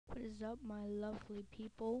What is up, my lovely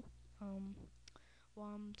people?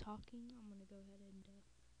 While I'm talking, I'm gonna go ahead and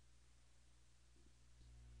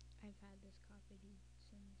I've had this copied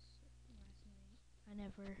since last night. I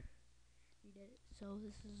never redid it. So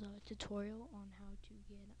this is a tutorial on how to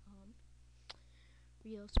get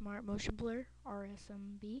Real Smart Motion Blur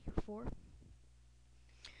RSMB for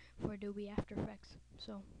Adobe After Effects.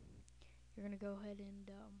 So you're gonna go ahead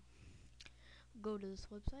and go to this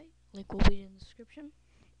website. Link will be in the description.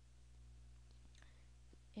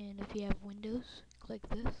 And if you have Windows, click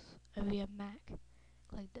this. If you have Mac,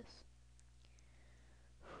 click this.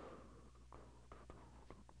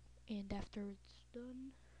 And after it's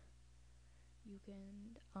done, you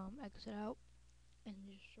can exit out and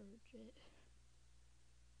just search it.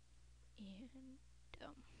 And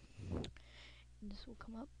this will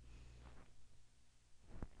come up.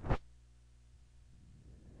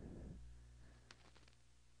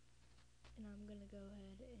 And I'm gonna go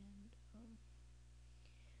ahead and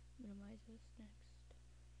minimize this next.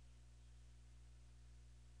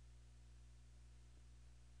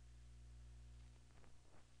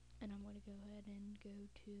 And I'm gonna go ahead and go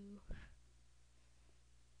to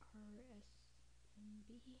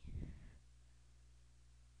RSMB.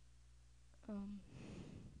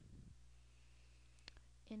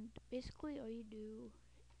 And basically all you do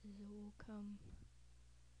is it will come.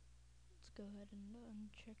 Let's go ahead and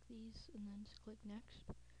uncheck these and then just click next.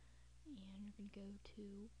 And you're gonna go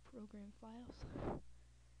to Program Files.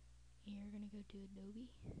 And you're gonna go to Adobe.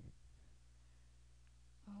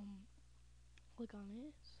 Click on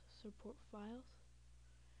it, Support Files.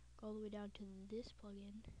 Go all the way down to this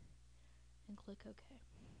plugin and click OK.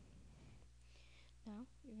 Now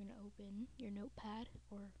you're gonna open your notepad,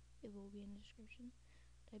 or it will be in the description.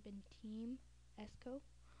 Type in Team Esco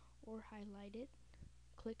or highlight it.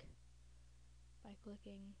 Click by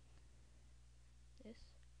clicking this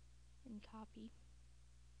and copy.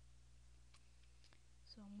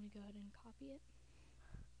 So I'm gonna go ahead and copy it.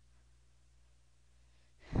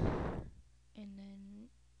 And then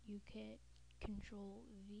you hit Control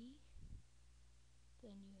V,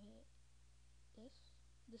 then you hit this.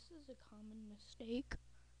 This is a common mistake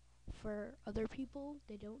for other people.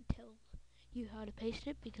 They don't tell you how to paste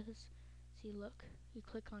it because, see, look, you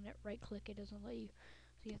click on it, right click, it doesn't let you.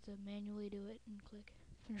 So you have to manually do it and click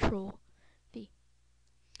Control V.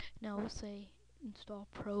 Now we'll say install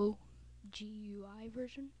Pro GUI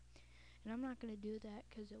version. And I'm not going to do that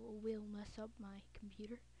because it will mess up my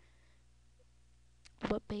computer.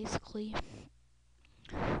 But basically,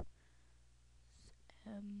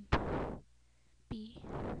 B,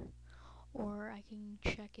 or I can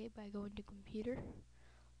check it by going to Computer,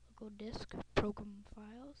 Local Disk, Program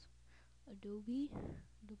Files, Adobe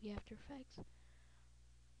After Effects,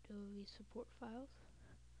 Adobe Support Files,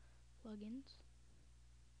 Plugins,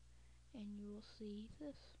 and you will see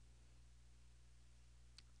this.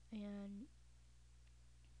 And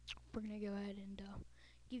we're going to go ahead and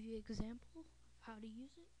give you an example of how to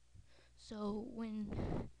use it. So when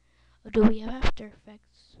Adobe After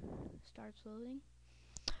Effects starts loading,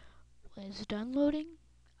 when it's done loading,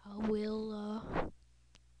 I will,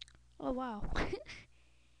 oh wow,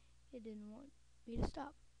 it didn't want me to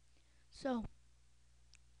stop. So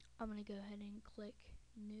I'm going to go ahead and click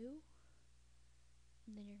New,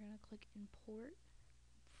 and then you're going to click Import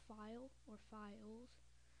File or Files.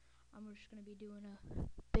 I'm just going to be doing a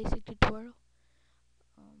basic tutorial.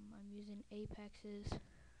 I'm using Apex's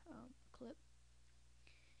clip,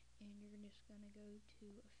 and you're just going to go to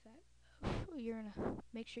Effect. You're going to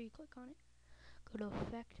make sure you click on it. Go to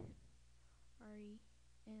Effect, RE,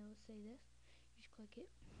 and it'll say this. You just click it,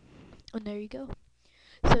 and there you go.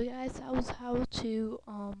 So guys, that was how to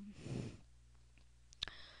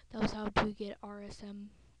get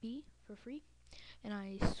RSMB for free. And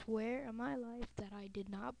I swear on my life that I did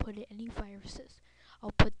not put in any viruses.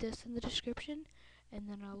 I'll put this in the description, and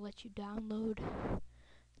then I'll let you download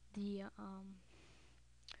the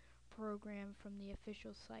program from the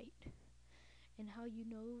official site. And how you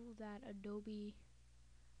know that Adobe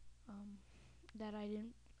that I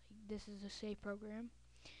didn't, like, this is a safe program,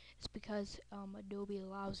 it's because Adobe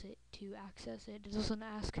allows it to access it. It doesn't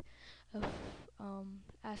ask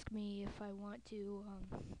me if I want to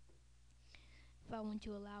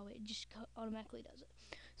allow it. It just automatically does it.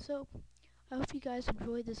 So I hope you guys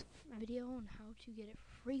enjoyed this video on how to get it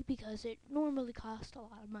for free, because it normally costs a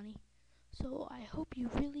lot of money. So I hope you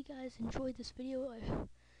really guys enjoyed this video. It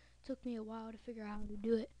took me a while to figure out how to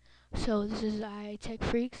do it. So this is iTech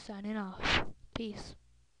Freak signing off. Peace.